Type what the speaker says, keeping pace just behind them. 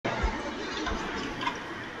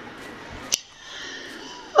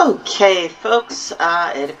Okay, folks,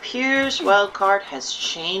 it appears Wildcard has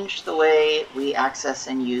changed the way we access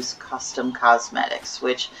and use custom cosmetics,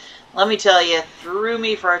 which, let me tell you, threw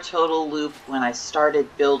me for a total loop when I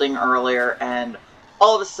started building earlier and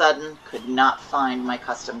all of a sudden could not find my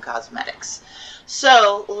custom cosmetics.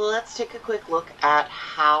 So let's take a quick look at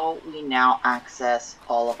how we now access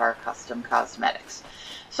all of our custom cosmetics.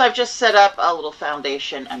 So I've just set up a little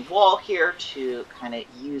foundation and wall here to kind of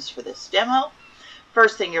use for this demo.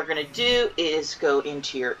 First thing you're going to do is go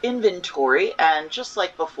into your inventory, and just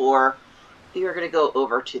like before, you're going to go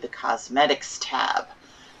over to the Cosmetics tab.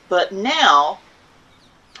 But now,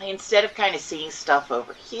 instead of kind of seeing stuff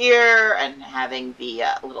over here and having the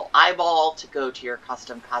little eyeball to go to your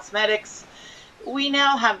custom cosmetics, we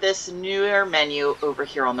now have this newer menu over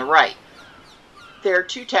here on the right. There are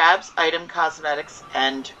two tabs, Item Cosmetics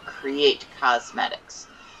and Create Cosmetics.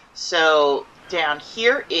 So down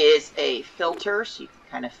here is a filter, so you can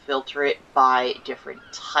kind of filter it by different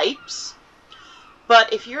types.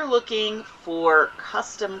 But if you're looking for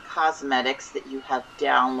custom cosmetics that you have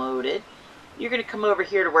downloaded, you're going to come over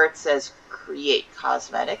here to where it says Create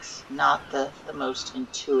Cosmetics, not the most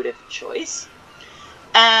intuitive choice.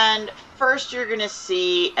 And first you're going to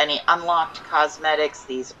see any unlocked cosmetics.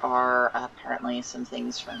 These are apparently some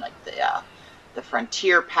things from like the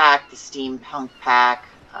Frontier pack, the Steampunk pack,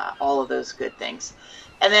 all of those good things.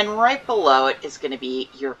 And then right below it is going to be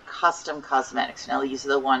your custom cosmetics. Now these are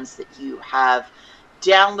the ones that you have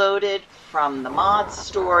downloaded from the mod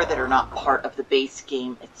store that are not part of the base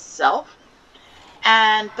game itself.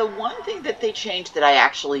 And the one thing that they changed that I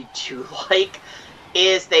actually do like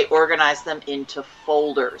is they organize them into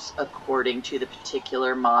folders according to the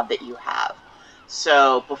particular mod that you have.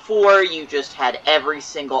 So before you just had every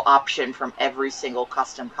single option from every single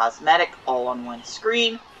custom cosmetic all on one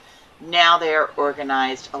screen. Now they are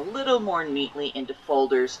organized a little more neatly into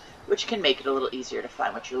folders, which can make it a little easier to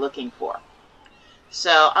find what you're looking for.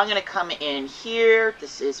 So I'm going to come in here.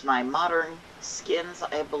 This is my modern skins,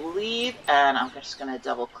 I believe, and I'm just going to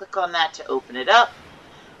double click on that to open it up.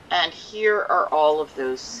 And here are all of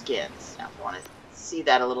those skins. Now if I want to see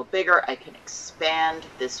that a little bigger, I can expand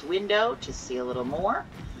this window to see a little more.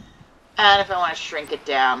 And if I want to shrink it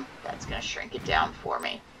down, that's going to shrink it down for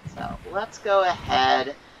me. So let's go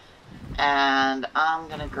ahead and I'm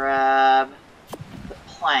going to grab the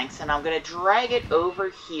planks and I'm going to drag it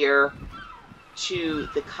over here to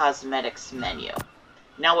the cosmetics menu.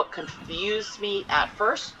 Now what confused me at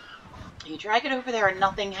first, you drag it over there and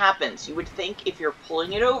nothing happens. You would think if you're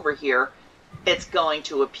pulling it over here, it's going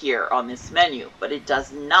to appear on this menu, but it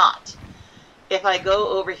does not. If I go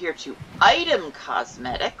over here to Item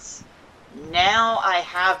Cosmetics, now I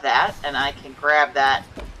have that and I can grab that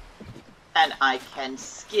and I can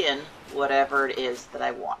skin whatever it is that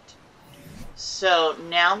I want. So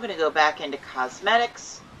now I'm going to go back into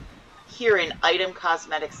Cosmetics. Here in Item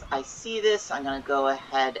Cosmetics, I see this. I'm going to go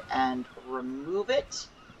ahead and remove it.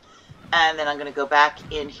 And then I'm going to go back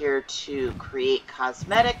in here to Create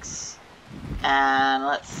Cosmetics. And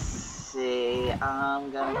let's see.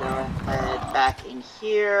 I'm going to go ahead back in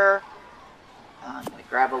here. I'm going to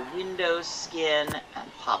grab a Windows skin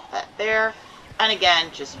and pop that there. And again,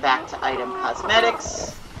 just back to Item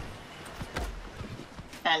Cosmetics.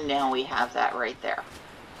 And now we have that right there.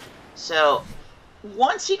 So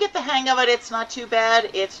once you get the hang of it, it's not too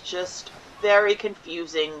bad. It's just very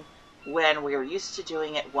confusing when we're used to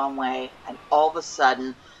doing it one way and all of a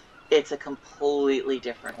sudden it's a completely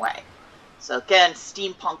different way. So again,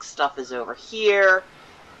 steampunk stuff is over here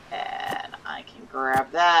and I can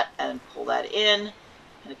grab that and pull that in.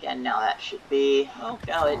 And again, now that should be, oh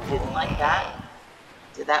no, it didn't like that.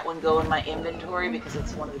 Did that one go in my inventory because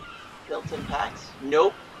it's one of the built-in packs?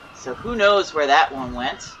 Nope. So who knows where that one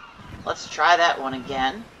went. Let's try that one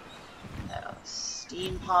again.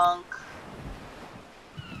 Steampunk.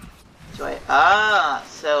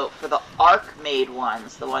 So for the Ark made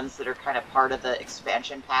ones, the ones that are kind of part of the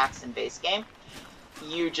expansion packs and base game,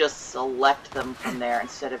 you just select them from there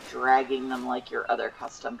instead of dragging them like your other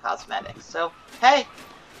custom cosmetics. So, hey,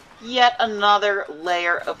 yet another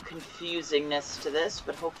layer of confusingness to this,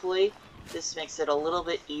 but hopefully this makes it a little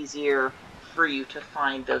bit easier for you to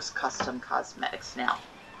find those custom cosmetics now.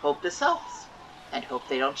 Hope this helps, and hope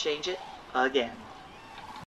they don't change it again.